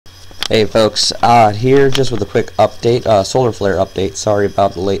Hey folks, here just with a quick update, solar flare update. Sorry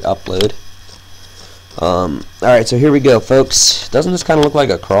about the late upload. Alright, so here we go, folks. Doesn't this kind of look like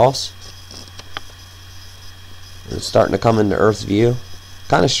a cross? It's starting to come into Earth's view.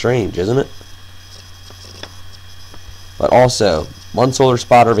 Kind of strange, isn't it? But also, one solar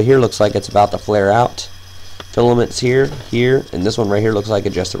spot over here looks like it's about to flare out. Filaments here, and this one right here looks like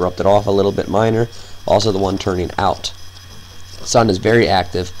it just erupted off a little bit minor. Also the one turning out. The sun is very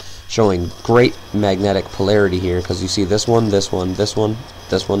active, showing great magnetic polarity here, because you see this one, this one, this one,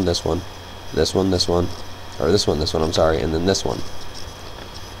 this one, this one, this one, this one, or this one, I'm sorry, and then this one.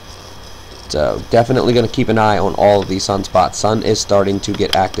 So definitely going to keep an eye on all of these sunspots. Sun is starting to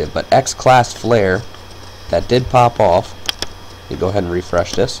get active, but X-class flare that did pop off. Let me go ahead and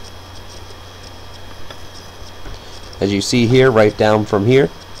refresh this. As you see here, right down from here,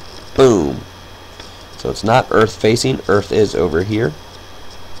 boom. So it's not Earth facing, Earth is over here.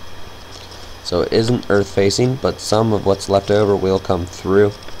 So it isn't Earth facing, but some of what's left over will come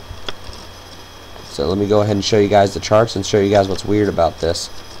through. So let me go ahead and show you guys the charts and show you guys what's weird about this.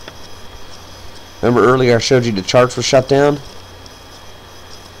 Remember earlier I showed you the charts were shut down?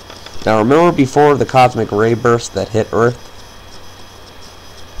 Now remember before the cosmic ray burst that hit Earth?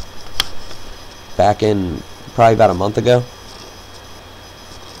 Back in probably about a month ago?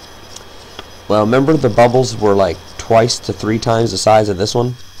 Well, remember the bubbles were like twice to 3 times the size of this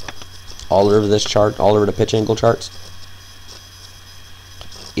one? All over this chart, all over the pitch angle charts.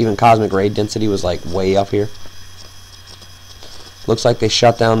 Even cosmic ray density was like way up here. Looks like they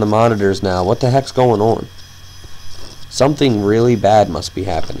shut down the monitors now. What the heck's going on? Something really bad must be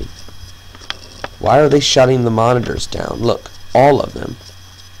happening. Why are they shutting the monitors down? Look, all of them.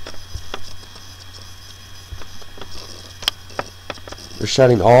 They're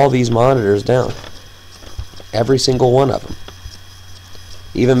shutting all these monitors down. Every single one of them.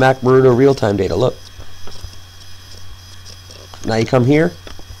 Even MacBruto real-time data, look. Now you come here,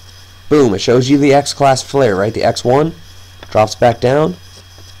 boom, it shows you the X-class flare, right? The X1 drops back down,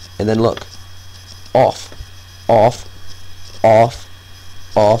 and then look, off, off, off,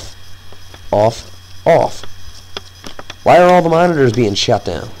 off, off, off. Why are all the monitors being shut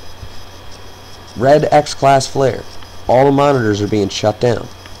down? Red X-class flare. All the monitors are being shut down.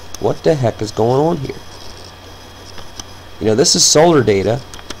 What the heck is going on here? You know, this is solar data.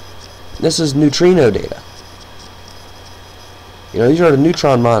 This is neutrino data. You know, these are the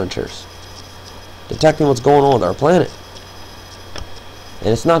neutron monitors, detecting what's going on with our planet. And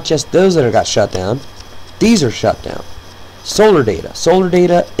it's not just those that got shut down. These are shut down. Solar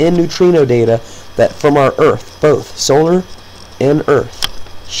data and neutrino data that from our Earth, both solar and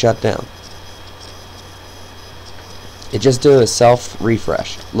Earth, shut down. It just did a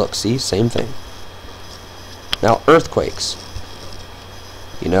self-refresh. Look, see, same thing. Now, earthquakes.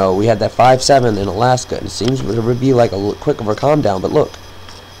 You know, we had that 5.7 in Alaska, and it seems it would be like a quick of a calm down, but look.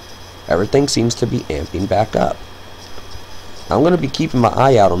 Everything seems to be amping back up. Now, I'm going to be keeping my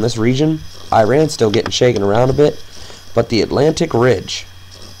eye out on this region. Iran's still getting shaken around a bit, but the Atlantic Ridge,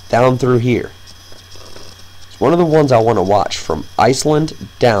 down through here, it's one of the ones I want to watch from Iceland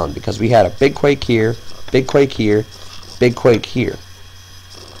down, because we had a big quake here, big quake here, big quake here.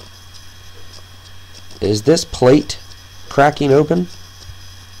 Is this plate cracking open?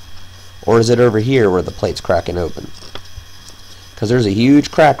 Or is it over here where the plate's cracking open? Because there's a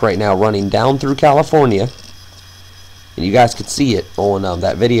huge crack right now running down through California. And you guys could see it on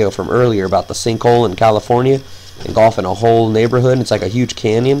that video from earlier about the sinkhole in California engulfing a whole neighborhood. It's like a huge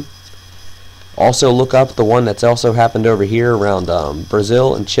canyon. Also look up the one that's also happened over here around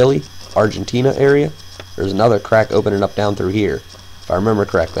Brazil and Chile, Argentina area. There's another crack opening up down through here, if I remember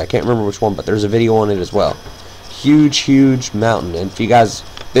correctly. I can't remember which one, but there's a video on it as well. Huge, huge mountain. And if you guys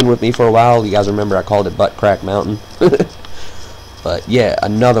been with me for a while, you guys remember I called it Butt Crack Mountain. But yeah,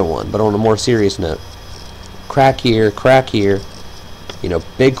 another one, but on a more serious note. Crack here, you know,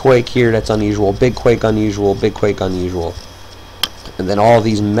 big quake here, that's unusual, big quake unusual, big quake unusual. And then all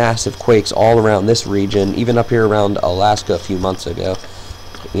these massive quakes all around this region, even up here around Alaska a few months ago.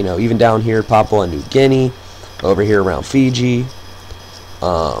 You know, even down here, Papua New Guinea, over here around Fiji,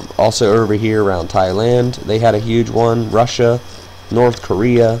 also over here around Thailand, they had a huge one, Russia, North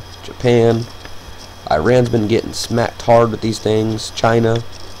Korea, Japan, Iran's been getting smacked hard with these things, China.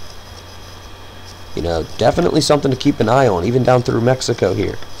 You know, definitely something to keep an eye on, even down through Mexico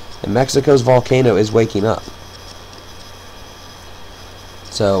here. And Mexico's volcano is waking up.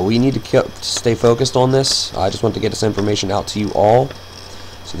 So we need to stay focused on this. I just want to get this information out to you all.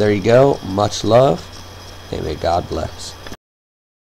 So there you go. Much love, and may God bless.